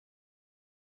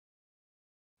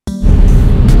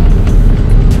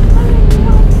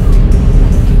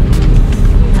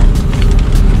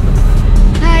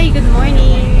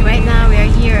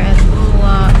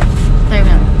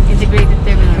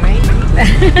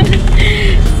So,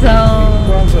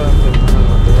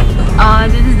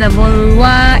 this is the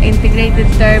Bulwa Integrated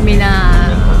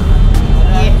Terminal.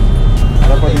 Yeah.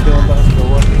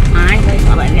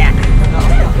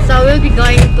 So, we'll be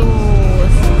going to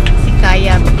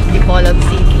Sicayab, Dipolog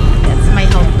City. That's my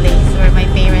home place where my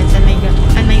parents and my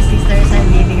sisters are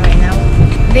living right now.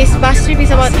 This bus trip is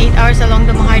about 8 hours along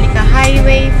the Maharlika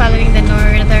Highway, following the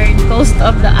northern coast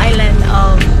of the island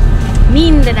of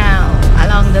Mindanao.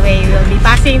 Along the way, we will be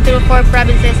passing through 4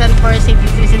 provinces and 4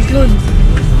 cities, which include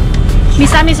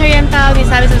Misamis Oriental,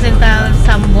 Misamis Occidental,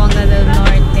 Zamboanga del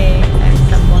Norte, and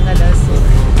Zamboanga del Sur.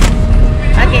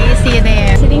 Okay, see you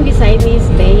there. Sitting beside me is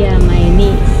Bea, my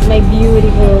niece, my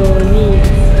beautiful niece.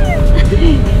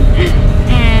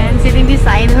 And sitting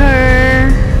beside her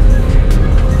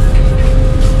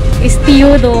is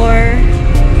Theodore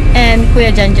and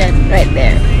Kuya Janjan right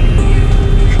there.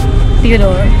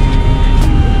 Theodore.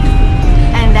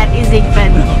 And that is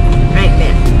Zigfried right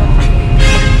there.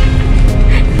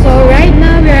 So right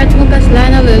now we're at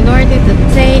Lanao Del Norte to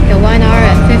take a 1 hour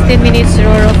and 15 minutes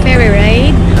RORO ferry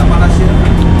ride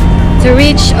to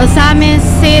reach Ozamiz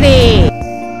City.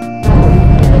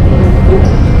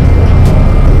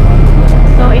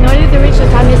 So in order to reach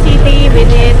Ozamiz City, we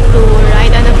need to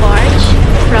ride on a barge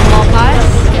from Mokas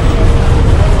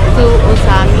to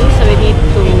Ozamiz. So we need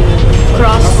to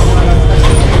cross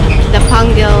the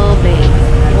Panguil Bay.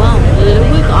 Wow,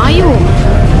 look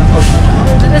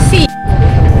at the sea.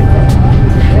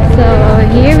 So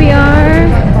here we are.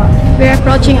 We're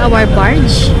approaching our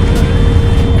barge.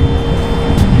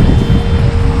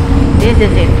 This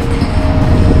is it.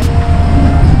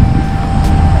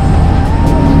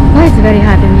 Oh, it's very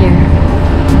hot in here.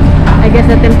 I guess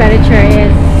the temperature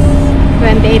is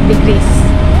 28 degrees.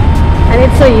 And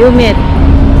it's so humid.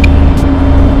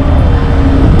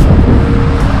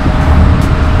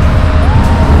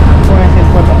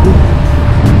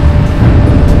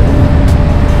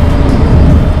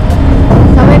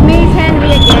 So with me is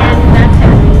Henry again. That's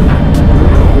Henry.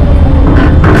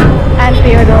 And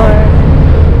Theodore.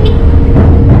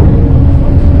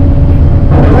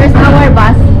 Where's our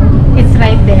bus? It's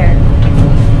right there.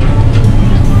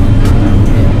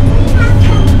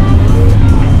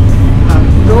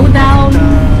 Go down,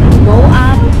 go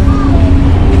up.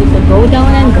 We need to go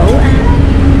down and go up.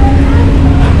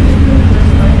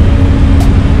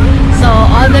 So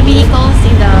all the vehicles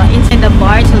inside the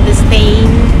barge will be staying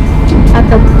at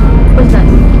the what's that?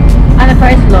 On the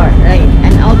first floor, right?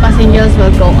 And all passengers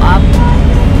will go up,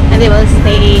 and they will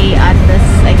stay at this,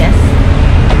 I guess,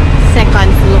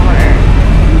 second floor.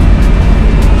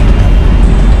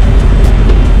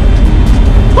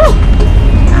 Woo!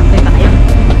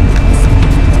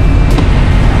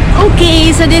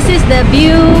 Okay, so this is the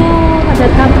view at the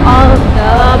top of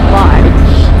the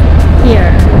barge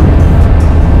here.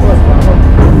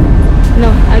 No,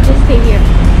 I'll just stay here.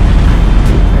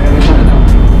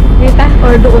 Dito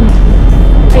or doon?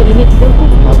 Ay, init dito.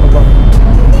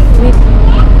 Init.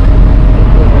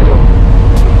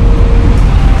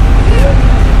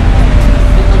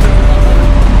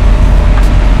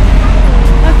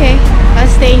 Okay,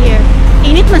 I'll stay here.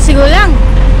 Init man siguro lang.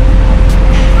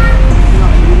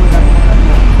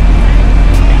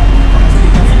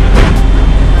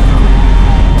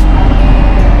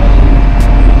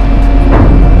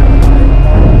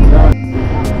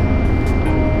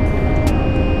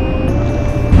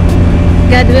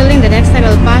 God willing, the next time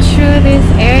we'll pass through this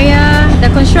area. The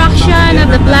construction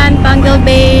of the planned Panguil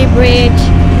Bay Bridge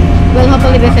will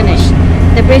hopefully be finished.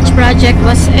 The bridge project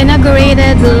was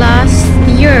inaugurated last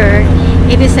year.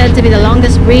 It is said to be the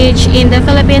longest bridge in the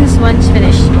Philippines once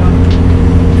finished.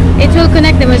 It will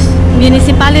connect the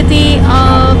Municipality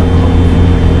of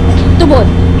Tubod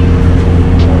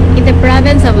in the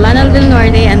province of Lanao Del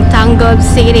Norte and Tangub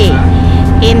City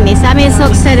in Misamis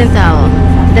Occidental.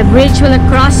 The bridge will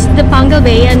cross the Panguil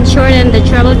Bay and shorten the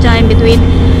travel time between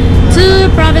 2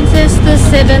 provinces to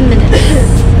 7 minutes.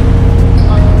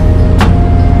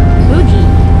 Boogie.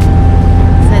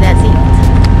 So that's it.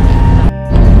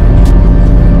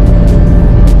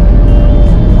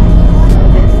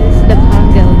 This is the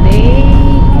Panguil Bay.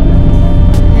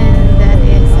 And that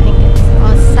is, I guess,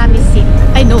 Ozamiz City.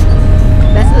 I know.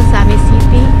 That's Ozamiz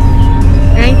City.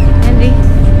 Right, Henry?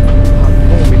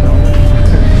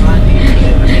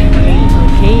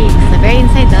 So very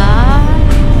inside the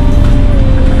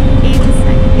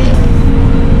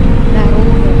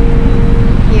road.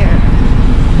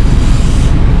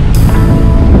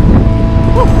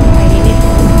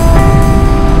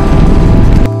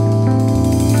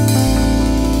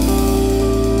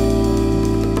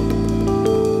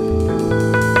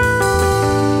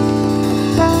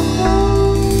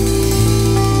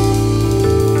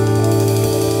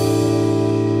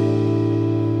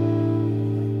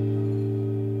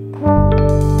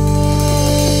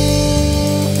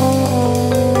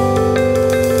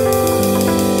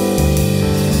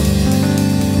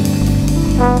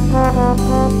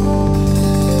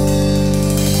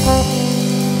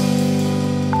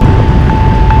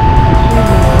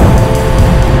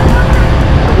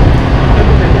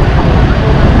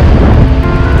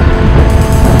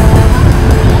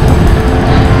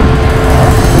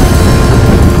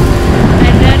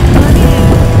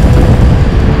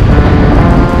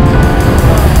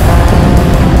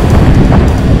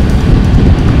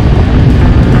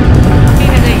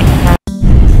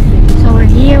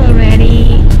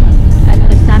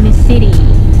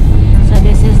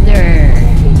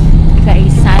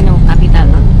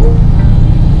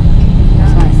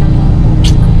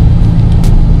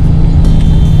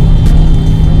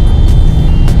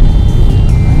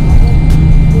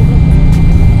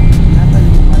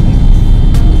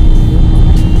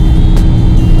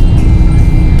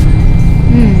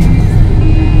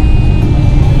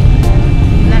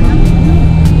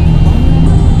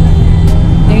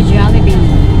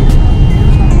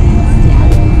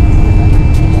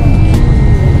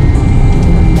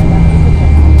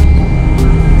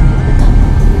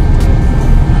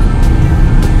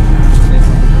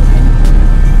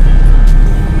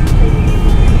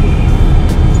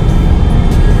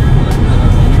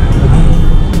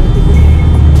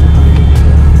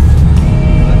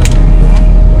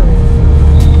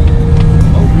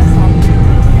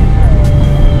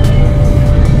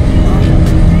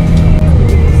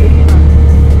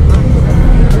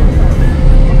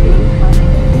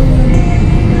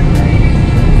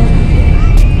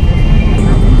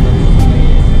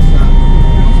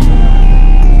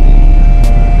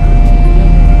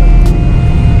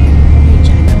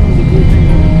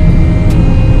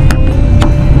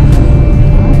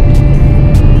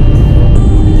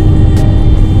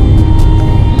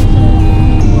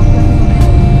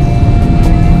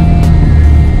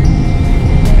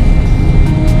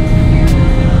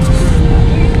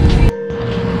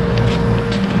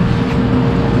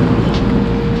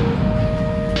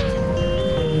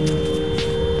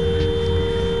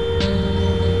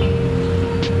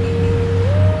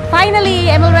 Finally,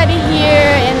 I'm already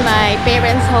here in my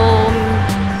parents' home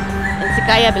in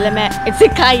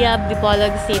Sicayab,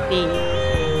 Dipolog City.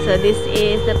 So this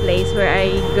is the place where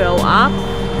I grow up.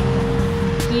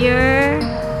 Here,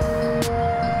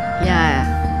 yeah,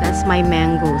 that's my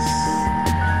mangoes.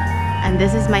 And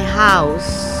this is my house.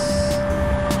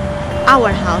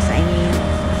 Our house, I mean.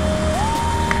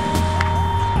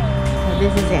 So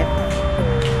this is it.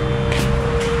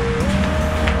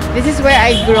 This is where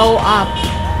I grow up.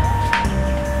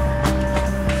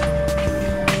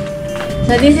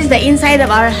 So this is the inside of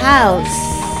our house.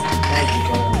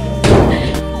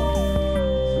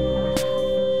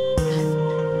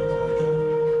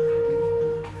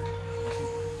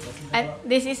 And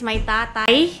this is my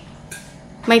tatay,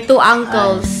 my two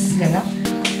uncles.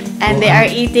 And they are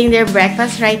eating their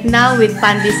breakfast right now with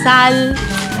pandesal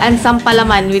and some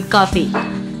palaman with coffee.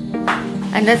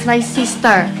 And that's my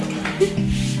sister.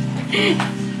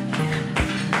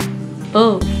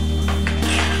 Oh.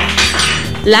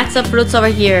 Lots of fruits over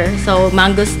here. So,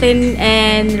 mangosteen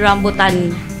and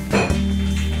rambutan.